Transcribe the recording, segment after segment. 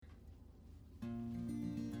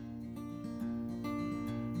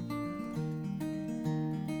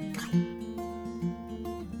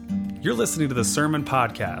You're listening to the Sermon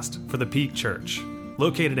Podcast for the Peak Church,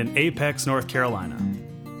 located in Apex, North Carolina.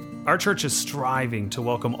 Our church is striving to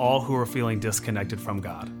welcome all who are feeling disconnected from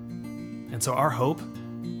God. And so our hope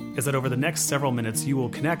is that over the next several minutes, you will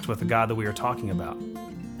connect with the God that we are talking about,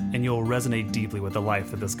 and you'll resonate deeply with the life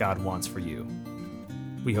that this God wants for you.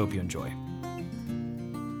 We hope you enjoy.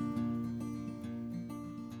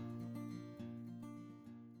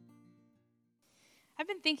 I've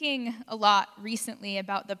been thinking a lot recently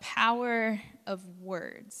about the power of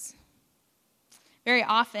words. Very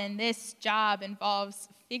often, this job involves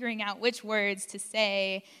figuring out which words to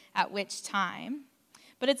say at which time.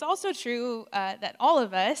 But it's also true that all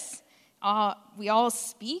of us, we all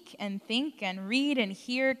speak and think and read and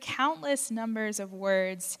hear countless numbers of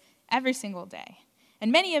words every single day.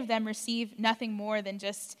 And many of them receive nothing more than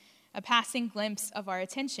just a passing glimpse of our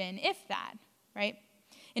attention, if that, right?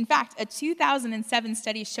 In fact, a 2007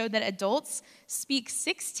 study showed that adults speak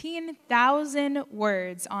 16,000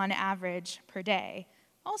 words on average per day.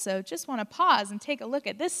 Also, just want to pause and take a look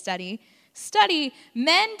at this study.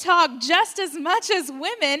 Men talk just as much as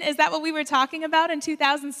women. Is that what we were talking about in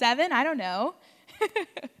 2007? I don't know. I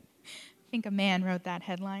think a man wrote that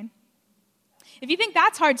headline. If you think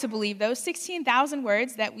that's hard to believe, those 16,000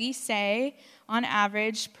 words that we say on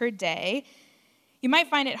average per day, you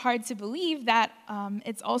might find it hard to believe that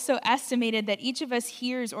it's also estimated that each of us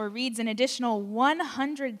hears or reads an additional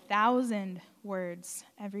 100,000 words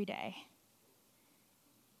every day.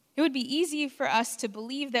 It would be easy for us to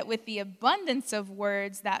believe that with the abundance of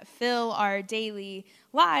words that fill our daily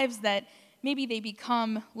lives, that maybe they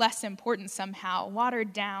become less important somehow,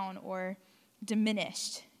 watered down or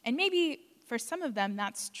diminished. And maybe for some of them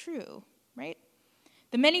that's true, right?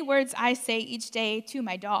 The many words I say each day to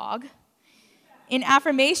my dog in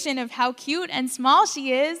affirmation of how cute and small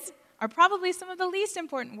she is are probably some of the least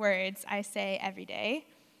important words I say every day,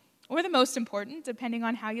 or the most important, depending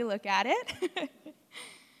on how you look at it.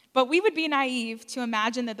 But we would be naive to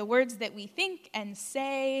imagine that the words that we think and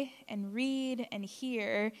say and read and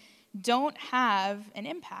hear don't have an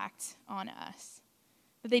impact on us,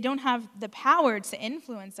 that they don't have the power to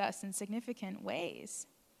influence us in significant ways.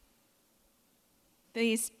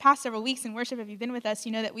 These past several weeks in worship, if you've been with us,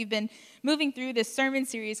 you know that we've been moving through this sermon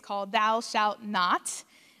series called Thou Shalt Not.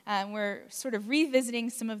 We're sort of revisiting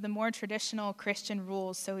some of the more traditional Christian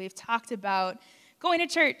rules. So we've talked about going to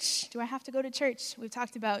church. Do I have to go to church? We've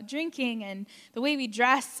talked about drinking and the way we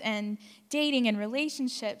dress and dating and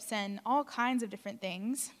relationships and all kinds of different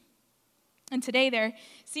things. And today there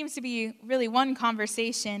seems to be really one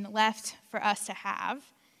conversation left for us to have.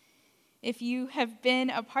 If you have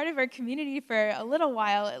been a part of our community for a little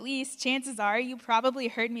while at least, chances are you probably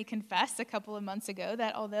heard me confess a couple of months ago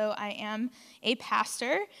that although I am a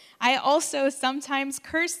pastor, I also sometimes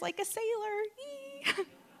curse like a sailor.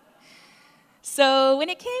 So when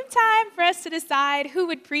it came time for us to decide who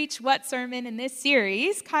would preach what sermon in this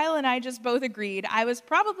series, Kyle and I just both agreed I was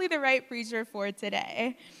probably the right preacher for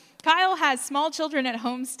today. Kyle has small children at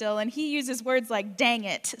home still, and he uses words like dang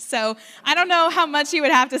it. So I don't know how much he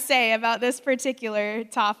would have to say about this particular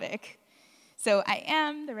topic. So I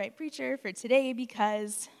am the right preacher for today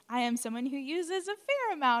because I am someone who uses a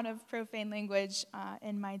fair amount of profane language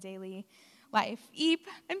in my daily life. Eep,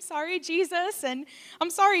 I'm sorry, Jesus, and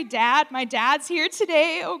I'm sorry, Dad. My dad's here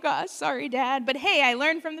today. Oh gosh, sorry, Dad. But hey, I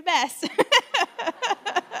learned from the best.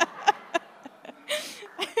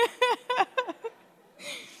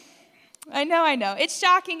 I know. It's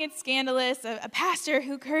shocking, it's scandalous, a pastor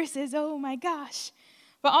who curses, oh my gosh.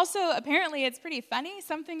 But also, apparently, it's pretty funny,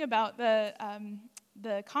 something about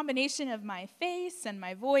the combination of my face and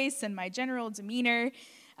my voice and my general demeanor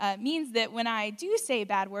means that when I do say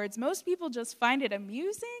bad words, most people just find it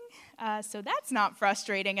amusing, so that's not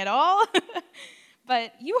frustrating at all.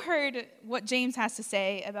 But you heard what James has to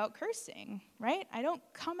say about cursing, right? I don't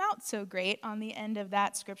come out so great on the end of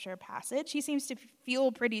that scripture passage. He seems to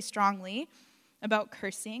feel pretty strongly about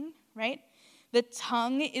cursing, right? The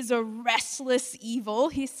tongue is a restless evil,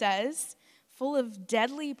 he says, full of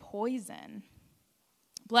deadly poison.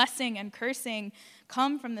 Blessing and cursing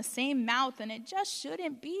come from the same mouth, and it just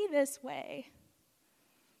shouldn't be this way.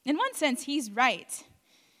 In one sense, he's right.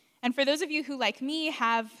 And for those of you who, like me,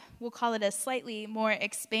 have, we'll call it a slightly more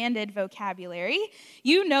expanded vocabulary,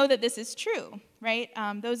 you know that this is true, right?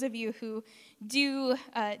 Those of you who do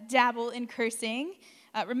dabble in cursing,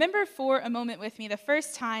 remember for a moment with me the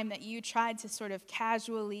first time that you tried to sort of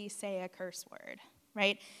casually say a curse word,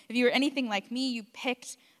 right? If you were anything like me, you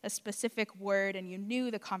picked a specific word and you knew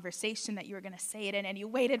the conversation that you were going to say it in and you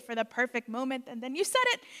waited for the perfect moment and then you said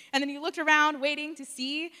it and then you looked around waiting to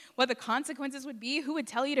see what the consequences would be, who would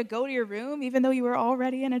tell you to go to your room even though you were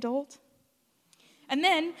already an adult. And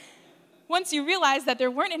then once you realized that there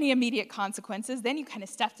weren't any immediate consequences, then you kind of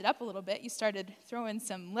stepped it up a little bit. You started throwing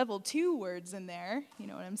some level 2 words in there, you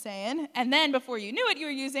know what I'm saying? And then before you knew it, you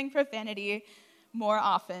were using profanity more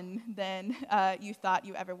often than you thought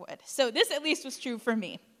you ever would. So this at least was true for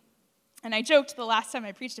me. And I joked the last time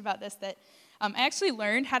I preached about this that I actually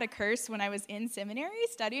learned how to curse when I was in seminary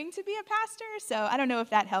studying to be a pastor. So I don't know if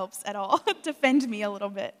that helps at all defend me a little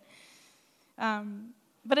bit.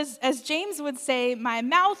 But as James would say, my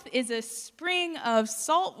mouth is a spring of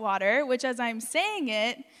salt water, which as I'm saying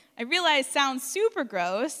it, I realize sounds super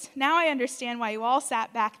gross. Now I understand why you all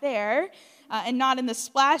sat back there and not in the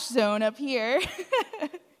splash zone up here.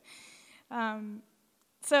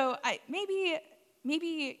 So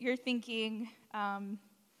maybe you're thinking, I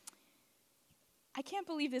can't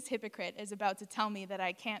believe this hypocrite is about to tell me that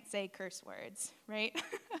I can't say curse words, right?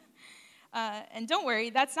 And don't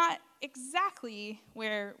worry, that's not exactly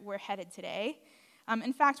where we're headed today.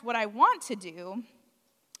 In fact, what I want to do,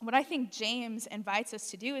 what I think James invites us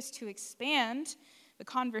to do is to expand the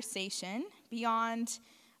conversation beyond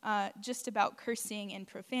just about cursing and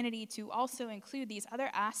profanity to also include these other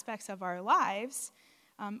aspects of our lives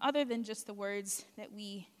other than just the words that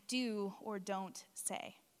we do or don't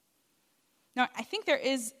say. Now, I think there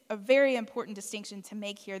is a very important distinction to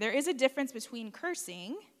make here. There is a difference between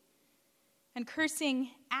cursing and cursing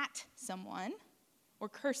at someone or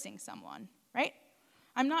cursing someone, right?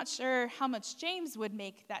 I'm not sure how much James would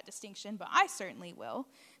make that distinction, but I certainly will.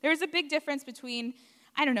 There is a big difference between,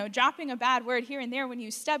 dropping a bad word here and there when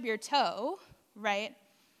you stub your toe, right,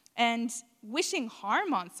 and wishing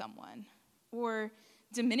harm on someone or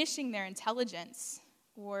diminishing their intelligence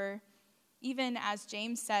or even, as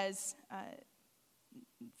James says,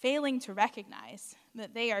 failing to recognize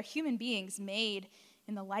that they are human beings made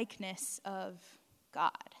in the likeness of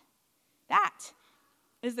God. That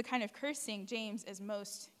is the kind of cursing James is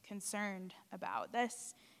most concerned about.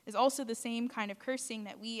 This is also the same kind of cursing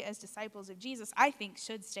that we as disciples of Jesus, I think,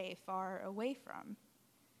 should stay far away from.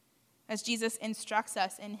 As Jesus instructs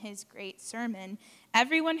us in his great sermon,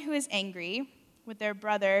 everyone who is angry with their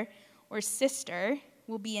brother or sister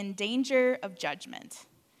will be in danger of judgment.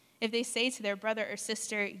 If they say to their brother or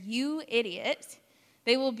sister, "You idiot,"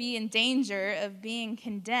 they will be in danger of being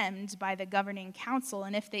condemned by the governing council.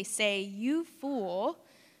 And if they say, "You fool,"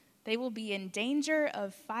 they will be in danger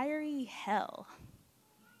of fiery hell.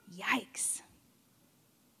 Yikes.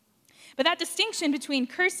 But that distinction between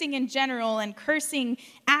cursing in general and cursing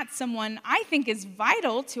at someone, I think, is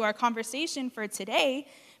vital to our conversation for today.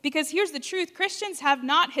 Because here's the truth, Christians have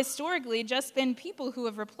not historically just been people who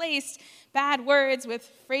have replaced bad words with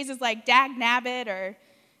phrases like dag nabbit or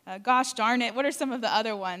gosh darn it. What are some of the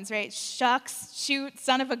other ones, right? Shucks, shoot,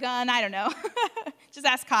 son of a gun, I don't know. Just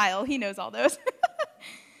ask Kyle, he knows all those.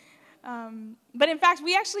 But in fact,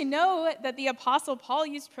 we actually know that the Apostle Paul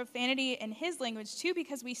used profanity in his language too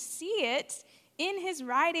because we see it in his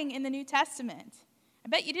writing in the New Testament. I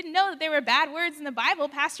bet you didn't know that there were bad words in the Bible.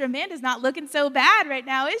 Pastor Amanda's not looking so bad right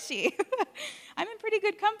now, is she? I'm in pretty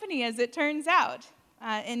good company, as it turns out.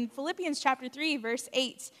 In Philippians chapter 3, verse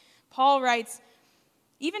 8, Paul writes,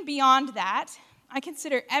 "Even beyond that, I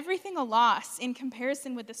consider everything a loss in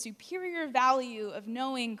comparison with the superior value of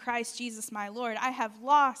knowing Christ Jesus my Lord. I have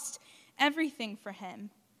lost everything for him.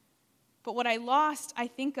 But what I lost, I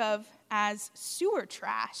think of as sewer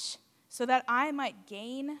trash, so that I might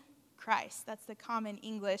gain Christ." That's the common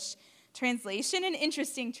English translation, an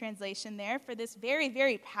interesting translation there for this very,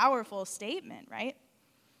 very powerful statement, right?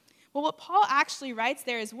 Well, what Paul actually writes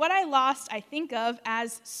there is, what I lost, I think of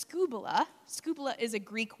as scubula. Scubula is a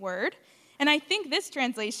Greek word, and I think this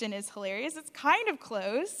translation is hilarious. It's kind of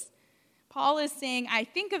close. Paul is saying, I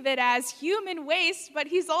think of it as human waste, but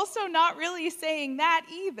he's also not really saying that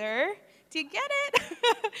either. Do you get it?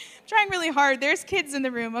 I'm trying really hard. There's kids in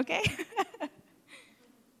the room, okay?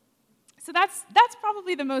 So that's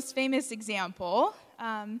probably the most famous example.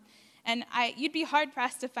 And you'd be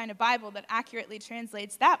hard-pressed to find a Bible that accurately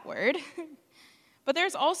translates that word. But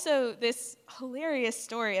there's also this hilarious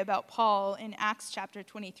story about Paul in Acts chapter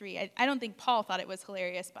 23. I don't think Paul thought it was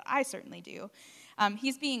hilarious, but I certainly do.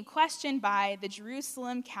 He's being questioned by the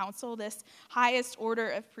Jerusalem council, this highest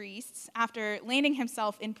order of priests, after landing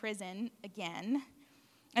himself in prison again.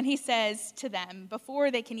 And he says to them, before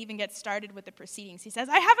they can even get started with the proceedings, he says,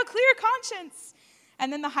 "I have a clear conscience."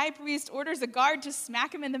 And then the high priest orders a guard to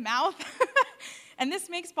smack him in the mouth. And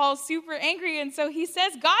this makes Paul super angry, and so he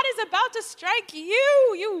says, God is about to strike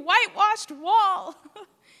you, you whitewashed wall.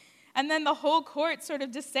 And then the whole court sort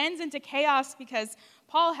of descends into chaos because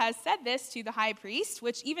Paul has said this to the high priest,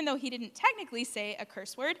 which even though he didn't technically say a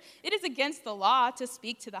curse word, it is against the law to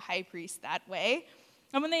speak to the high priest that way.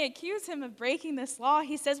 And when they accuse him of breaking this law,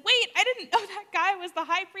 he says, wait, I didn't know that guy was the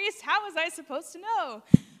high priest. How was I supposed to know?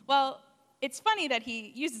 Well, it's funny that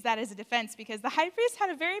he uses that as a defense because the high priest had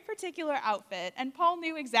a very particular outfit, and Paul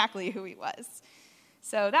knew exactly who he was.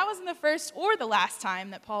 So that wasn't the first or the last time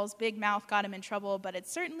that Paul's big mouth got him in trouble, but it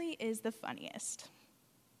certainly is the funniest.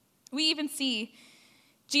 We even see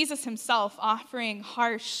Jesus himself offering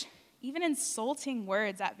harsh, even insulting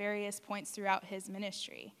words at various points throughout his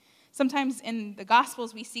ministry. Sometimes in the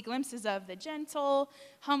Gospels, we see glimpses of the gentle,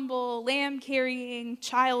 humble, lamb-carrying,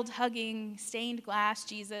 child-hugging, stained glass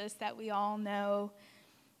Jesus that we all know.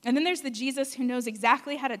 And then there's the Jesus who knows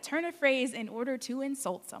exactly how to turn a phrase in order to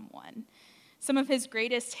insult someone. Some of his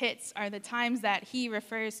greatest hits are the times that he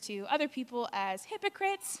refers to other people as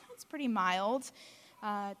hypocrites. That's pretty mild.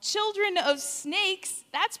 Children of snakes.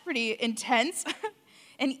 That's pretty intense.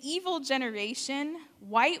 An evil generation.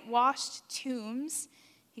 Whitewashed tombs.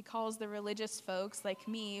 He calls the religious folks like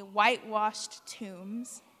me whitewashed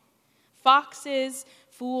tombs. Foxes,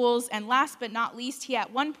 fools, and last but not least, he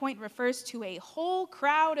at one point refers to a whole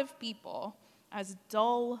crowd of people as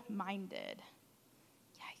dull-minded.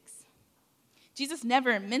 Jesus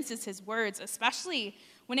never minces his words, especially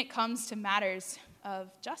when it comes to matters of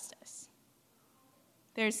justice.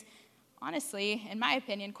 There's honestly, in my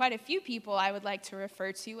opinion, quite a few people I would like to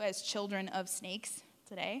refer to as children of snakes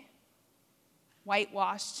today.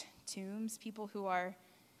 Whitewashed tombs, people who are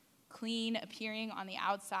clean appearing on the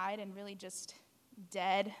outside and really just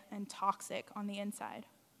dead and toxic on the inside.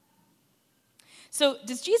 So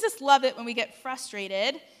does Jesus love it when we get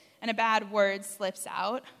frustrated and a bad word slips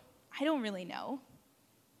out? I don't really know.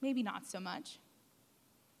 Maybe not so much.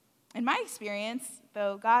 In my experience,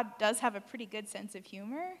 though, God does have a pretty good sense of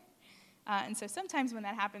humor. And so sometimes when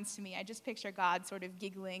that happens to me, I just picture God sort of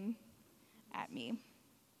giggling at me.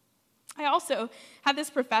 I also had this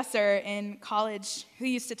professor in college who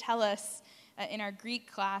used to tell us in our Greek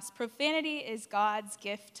class, profanity is God's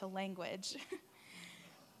gift to language.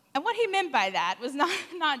 And what he meant by that was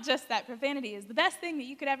not just that profanity is the best thing that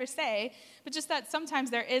you could ever say, but just that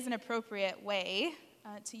sometimes there is an appropriate way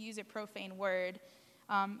to use a profane word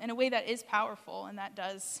in a way that is powerful and that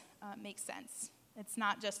does make sense. It's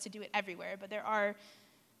not just to do it everywhere, but there are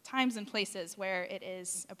times and places where it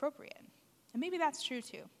is appropriate. And maybe that's true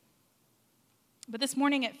too. But this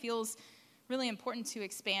morning it feels really important to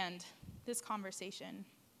expand this conversation.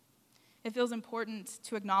 It feels important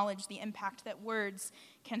to acknowledge the impact that words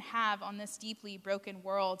can have on this deeply broken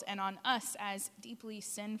world and on us as deeply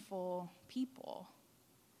sinful people.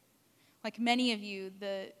 Like many of you,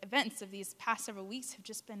 the events of these past several weeks have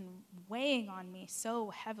just been weighing on me so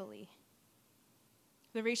heavily.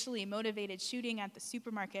 The racially motivated shooting at the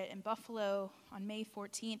supermarket in Buffalo on May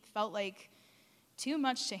 14th felt like too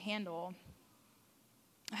much to handle.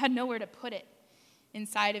 I had nowhere to put it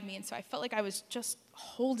inside of me, and so I felt like I was just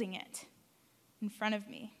holding it in front of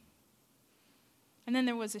me. And then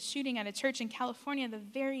there was a shooting at a church in California the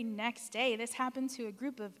very next day. This happened to a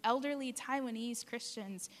group of elderly Taiwanese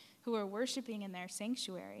Christians who were worshiping in their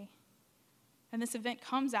sanctuary. And this event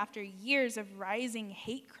comes after years of rising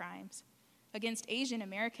hate crimes against Asian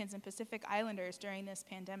Americans and Pacific Islanders during this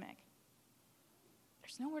pandemic.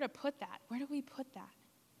 There's nowhere to put that. Where do we put that?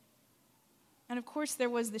 And of course, there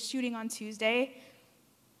was the shooting on Tuesday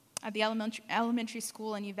at the elementary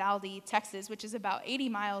school in Uvalde, Texas, which is about 80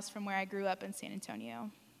 miles from where I grew up in San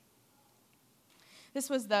Antonio.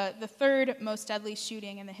 This was the third most deadly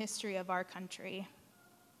shooting in the history of our country,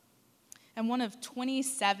 and one of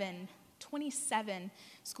 27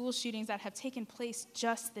 school shootings that have taken place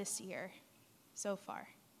just this year so far.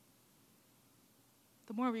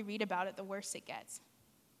 The more we read about it, the worse it gets.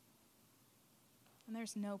 And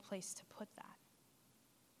there's no place to put that.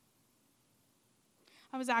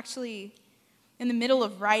 I was actually in the middle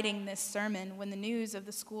of writing this sermon when the news of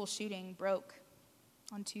the school shooting broke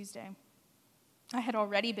on Tuesday. I had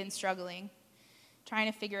already been struggling,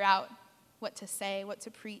 trying to figure out what to say, what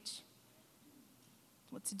to preach,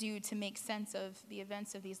 what to do to make sense of the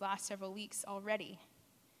events of these last several weeks already.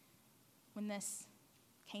 When this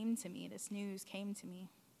news came to me.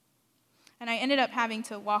 And I ended up having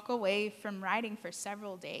to walk away from writing for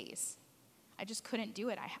several days. I just couldn't do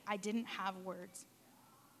it. I didn't have words.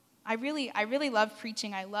 I really love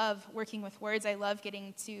preaching. I love working with words. I love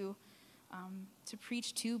getting to to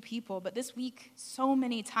preach to people. But this week, so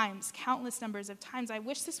many times, countless numbers of times, I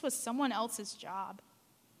wish this was someone else's job.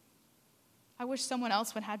 I wish someone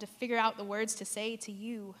else would have to figure out the words to say to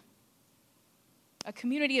you. A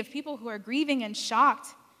community of people who are grieving and shocked,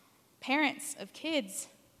 parents of kids,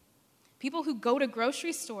 people who go to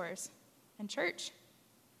grocery stores and church,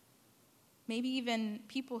 maybe even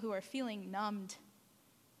people who are feeling numbed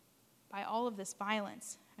by all of this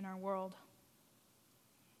violence in our world.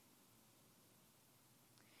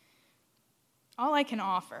 All I can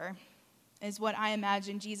offer is what I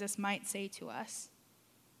imagine Jesus might say to us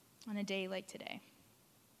on a day like today.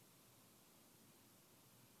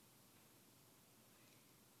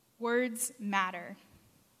 Words matter.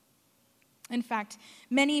 In fact,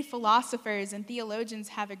 many philosophers and theologians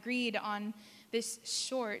have agreed on this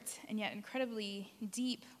short and yet incredibly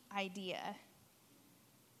deep idea.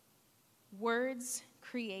 Words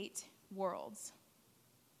create worlds.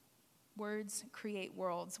 Words create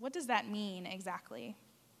worlds. What does that mean exactly?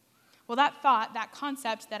 Well, that thought, that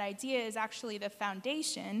concept, that idea is actually the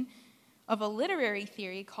foundation of a literary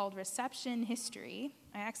theory called reception history.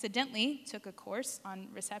 I accidentally took a course on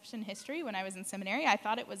reception history when I was in seminary. I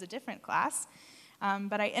thought it was a different class,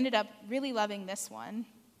 but I ended up really loving this one.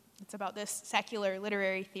 It's about this secular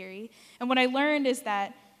literary theory. And what I learned is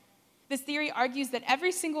that this theory argues that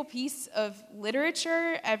every single piece of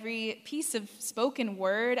literature, every piece of spoken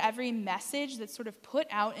word, every message that's sort of put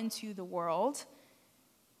out into the world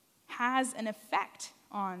has an effect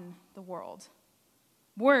on the world.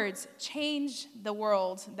 Words change the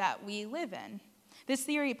world that we live in. This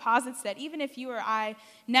theory posits that even if you or I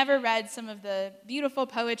never read some of the beautiful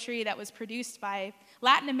poetry that was produced by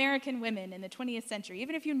Latin American women in the 20th century,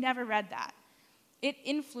 even if you never read that, it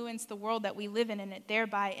influenced the world that we live in, and it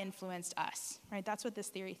thereby influenced us, right? That's what this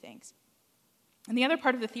theory thinks. And the other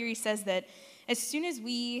part of the theory says that as soon as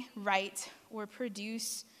we write or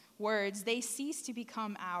produce words, they cease to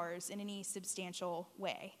become ours in any substantial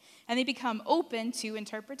way, and they become open to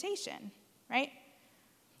interpretation, right?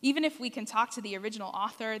 Even if we can talk to the original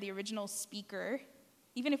author, the original speaker,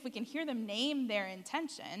 even if we can hear them name their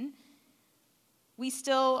intention, we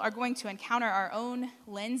still are going to encounter our own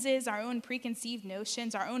lenses, our own preconceived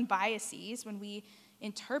notions, our own biases when we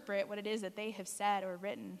interpret what it is that they have said or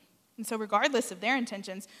written. And so regardless of their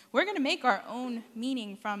intentions, we're going to make our own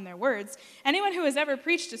meaning from their words. Anyone who has ever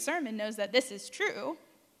preached a sermon knows that this is true.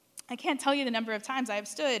 I can't tell you the number of times I have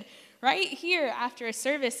stood right here after a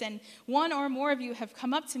service and one or more of you have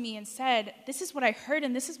come up to me and said, "This is what I heard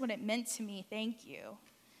and this is what it meant to me. Thank you."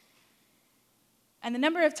 And the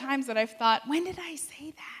number of times that I've thought, when did I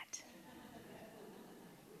say that?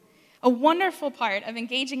 A wonderful part of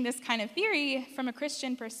engaging this kind of theory from a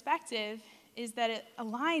Christian perspective is that it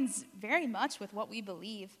aligns very much with what we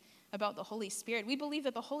believe about the Holy Spirit. We believe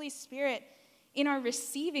that the Holy Spirit, in our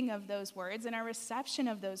receiving of those words, in our reception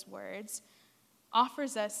of those words,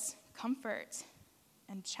 offers us comfort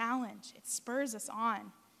and challenge. It spurs us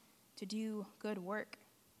on to do good work.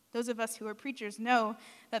 Those of us who are preachers know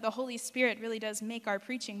that the Holy Spirit really does make our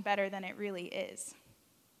preaching better than it really is.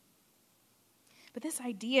 But this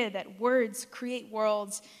idea that words create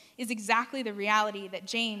worlds is exactly the reality that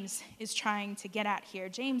James is trying to get at here.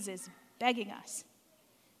 James is begging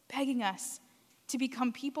us to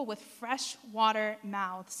become people with fresh water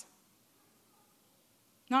mouths.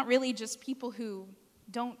 Not really just people who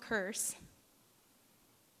don't curse,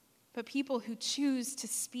 but people who choose to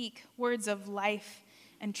speak words of life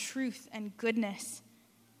and truth and goodness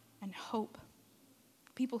and hope.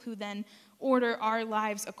 People who then order our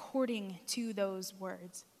lives according to those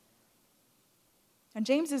words. And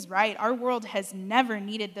James is right. Our world has never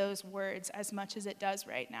needed those words as much as it does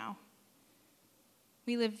right now.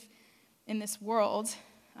 We live in this world,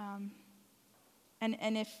 and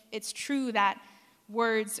if it's true that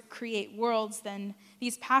words create worlds, then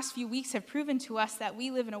these past few weeks have proven to us that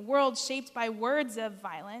we live in a world shaped by words of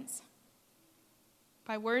violence,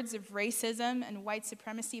 by words of racism and white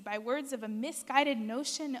supremacy, by words of a misguided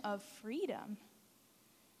notion of freedom.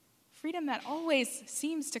 Freedom that always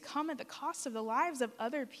seems to come at the cost of the lives of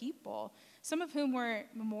other people, some of whom we're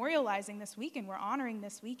memorializing this weekend, we're honoring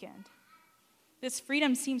this weekend. This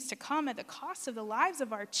freedom seems to come at the cost of the lives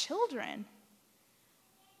of our children.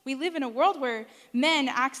 We live in a world where men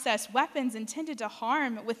access weapons intended to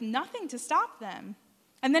harm with nothing to stop them.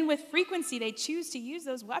 And then with frequency, they choose to use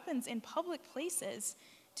those weapons in public places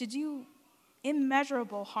to do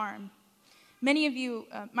immeasurable harm. Many of you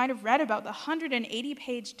might have read about the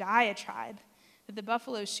 180-page diatribe that the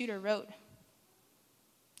Buffalo shooter wrote.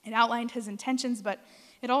 It outlined his intentions, but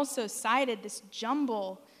it also cited this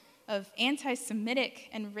jumble of anti-Semitic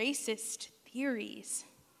and racist theories.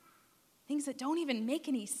 things that don't even make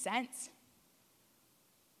any sense.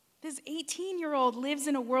 This 18-year-old lives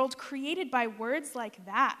in a world created by words like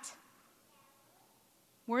that.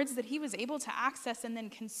 Words that he was able to access and then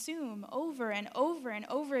consume over and over and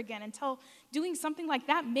over again until doing something like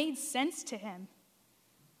that made sense to him.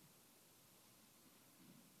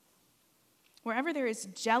 Wherever there is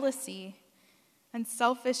jealousy and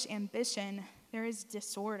selfish ambition, there is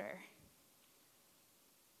disorder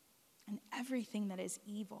and everything that is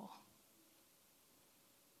evil.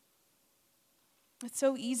 It's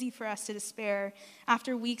so easy for us to despair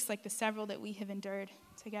after weeks like the several that we have endured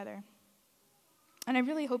together. And I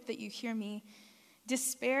really hope that you hear me.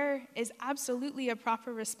 Despair is absolutely a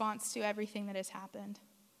proper response to everything that has happened.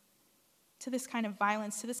 To this kind of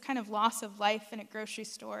violence, to this kind of loss of life in a grocery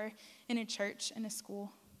store, in a church, in a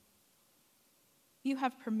school. You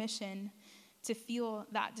have permission to feel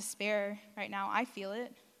that despair right now. I feel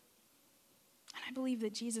it. And I believe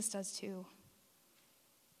that Jesus does too.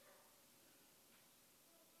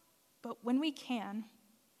 But when we can,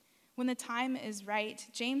 when the time is right,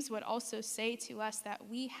 James would also say to us that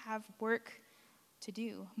we have work to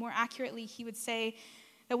do. More accurately, he would say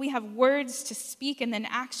that we have words to speak and then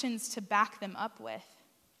actions to back them up with.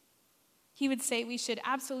 He would say we should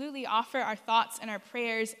absolutely offer our thoughts and our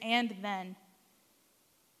prayers, and then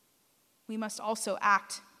we must also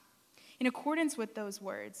act in accordance with those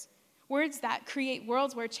words. Words that create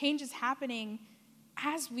worlds where change is happening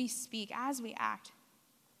as we speak, as we act.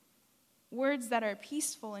 Words that are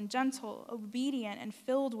peaceful and gentle, obedient and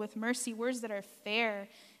filled with mercy. Words that are fair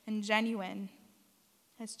and genuine,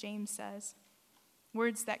 as James says.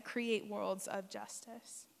 Words that create worlds of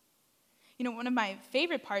justice. You know, one of my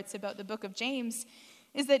favorite parts about the book of James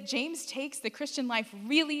is that James takes the Christian life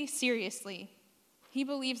really seriously. He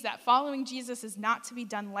believes that following Jesus is not to be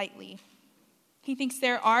done lightly. He thinks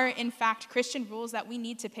there are, in fact, Christian rules that we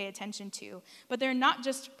need to pay attention to, but they're not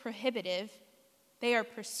just prohibitive, they are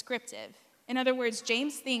prescriptive. In other words,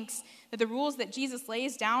 James thinks that the rules that Jesus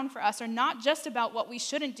lays down for us are not just about what we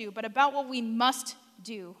shouldn't do, but about what we must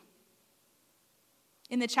do.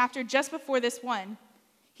 In the chapter just before this one,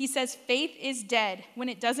 he says faith is dead when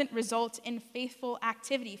it doesn't result in faithful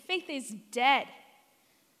activity. Faith is dead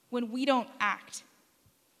when we don't act.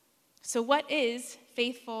 So what is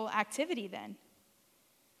faithful activity then?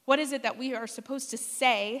 What is it that we are supposed to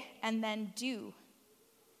say and then do?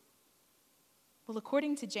 Well,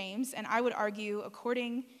 according to James, and I would argue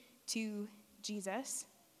according to Jesus,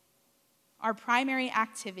 our primary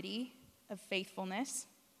activity of faithfulness,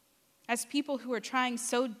 as people who are trying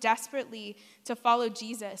so desperately to follow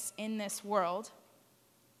Jesus in this world,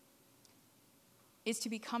 is to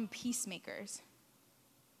become peacemakers.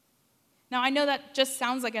 Now, I know that just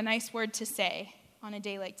sounds like a nice word to say on a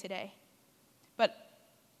day like today, but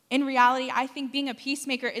in reality, I think being a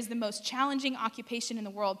peacemaker is the most challenging occupation in the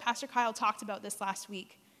world. Pastor Kyle talked about this last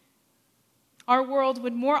week. Our world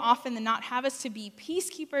would more often than not have us to be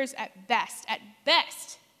peacekeepers at best,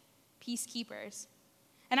 peacekeepers.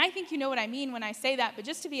 And I think you know what I mean when I say that, but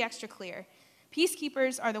just to be extra clear,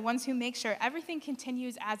 peacekeepers are the ones who make sure everything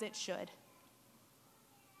continues as it should.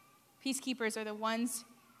 Peacekeepers are the ones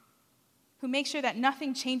who make sure that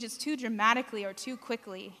nothing changes too dramatically or too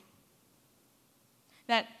quickly,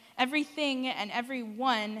 that everything and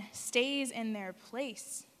everyone stays in their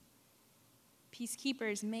place.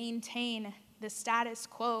 Peacekeepers maintain the status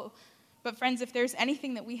quo. But friends, if there's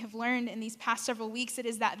anything that we have learned in these past several weeks, it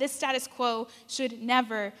is that this status quo should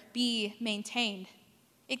never be maintained.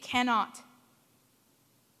 It cannot.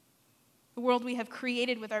 The world we have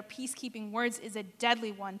created with our peacekeeping words is a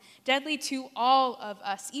deadly one, deadly to all of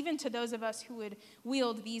us, even to those of us who would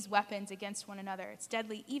wield these weapons against one another. It's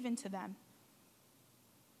deadly even to them.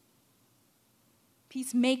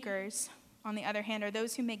 Peacemakers, on the other hand, are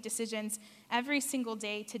those who make decisions every single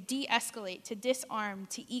day to de-escalate, to disarm,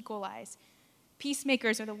 to equalize.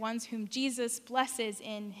 Peacemakers are the ones whom Jesus blesses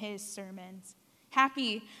in his sermons.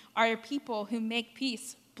 Happy are people who make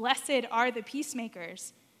peace. Blessed are the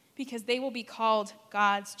peacemakers, because they will be called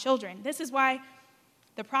God's children. This is why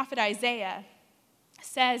the prophet Isaiah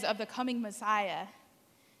says of the coming Messiah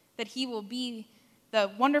that he will be the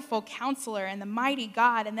wonderful counselor and the mighty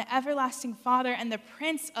God and the everlasting Father and the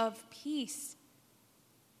Prince of Peace,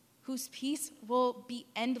 whose peace will be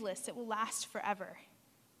endless. It will last forever,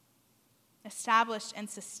 established and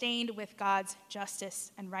sustained with God's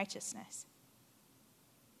justice and righteousness.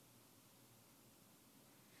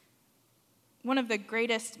 One of the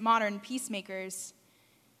greatest modern peacemakers,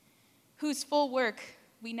 whose full work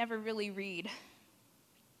we never really read,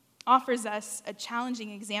 offers us a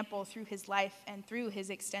challenging example through his life and through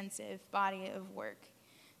his extensive body of work.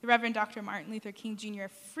 The Reverend Dr. Martin Luther King Jr.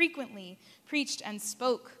 frequently preached and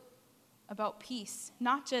spoke about peace,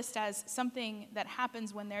 not just as something that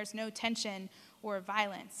happens when there's no tension or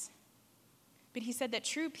violence, but he said that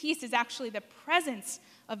true peace is actually the presence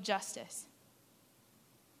of justice.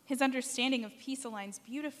 His understanding of peace aligns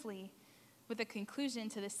beautifully with the conclusion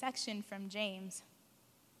to this section from James,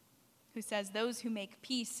 who says, "Those who make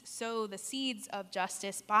peace sow the seeds of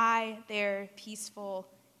justice by their peaceful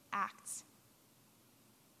acts."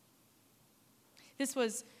 This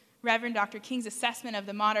was Reverend Dr. King's assessment of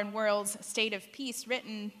the modern world's state of peace,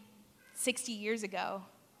 written 60 years ago.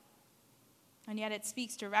 And yet it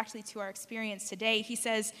speaks directly to our experience today. He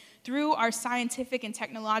says, "Through our scientific and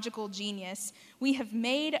technological genius, we have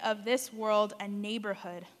made of this world a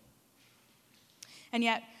neighborhood. And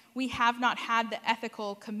yet we have not had the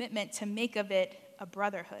ethical commitment to make of it a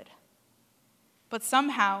brotherhood. But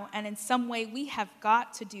somehow and in some way, we have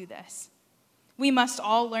got to do this. We must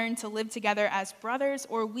all learn to live together as brothers,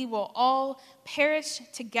 or we will all perish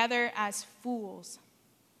together as fools.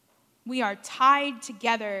 We are tied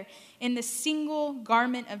together in the single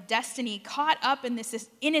garment of destiny, caught up in this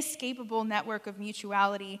inescapable network of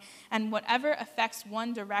mutuality, and whatever affects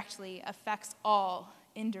one directly affects all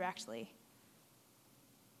indirectly.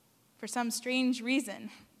 For some strange reason,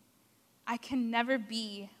 I can never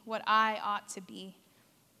be what I ought to be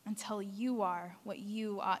until you are what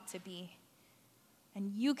you ought to be.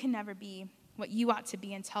 And you can never be what you ought to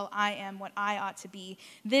be until I am what I ought to be.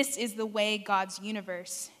 This is the way God's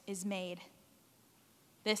universe is made.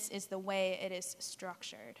 This is the way it is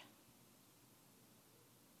structured."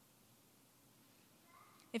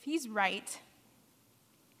 If he's right,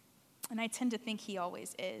 and I tend to think he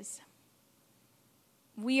always is,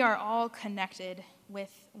 we are all connected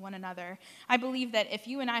with one another. I believe that if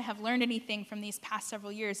you and I have learned anything from these past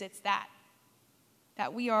several years, it's that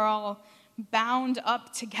we are all bound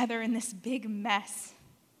up together in this big mess,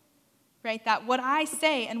 right? That what I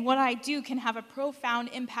say and what I do can have a profound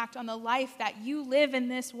impact on the life that you live in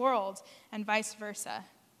this world, and vice versa.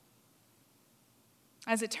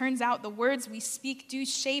 As it turns out, the words we speak do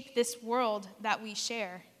shape this world that we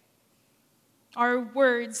share. Our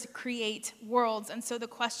words create worlds, and so the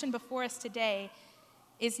question before us today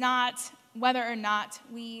is not whether or not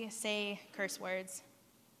we say curse words.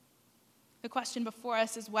 The question before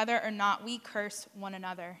us is whether or not we curse one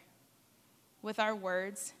another with our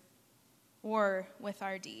words or with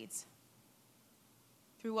our deeds,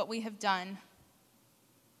 through what we have done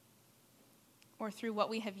or through what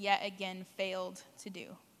we have yet again failed to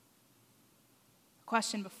do. The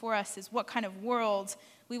question before us is what kind of world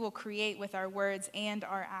we will create with our words and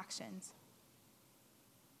our actions.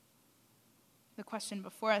 The question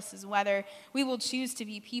before us is whether we will choose to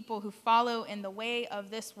be people who follow in the way of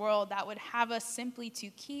this world that would have us simply to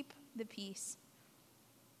keep the peace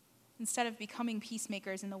instead of becoming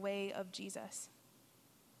peacemakers in the way of Jesus.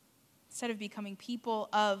 Instead of becoming people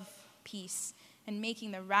of peace and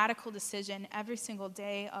making the radical decision every single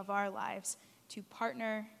day of our lives to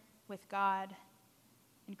partner with God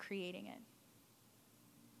in creating it.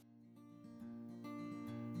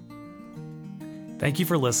 Thank you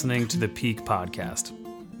for listening to the Peak Podcast.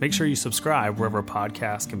 Make sure you subscribe wherever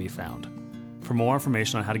podcasts can be found. For more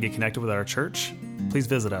information on how to get connected with our church, please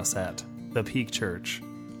visit us at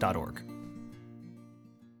thepeakchurch.org.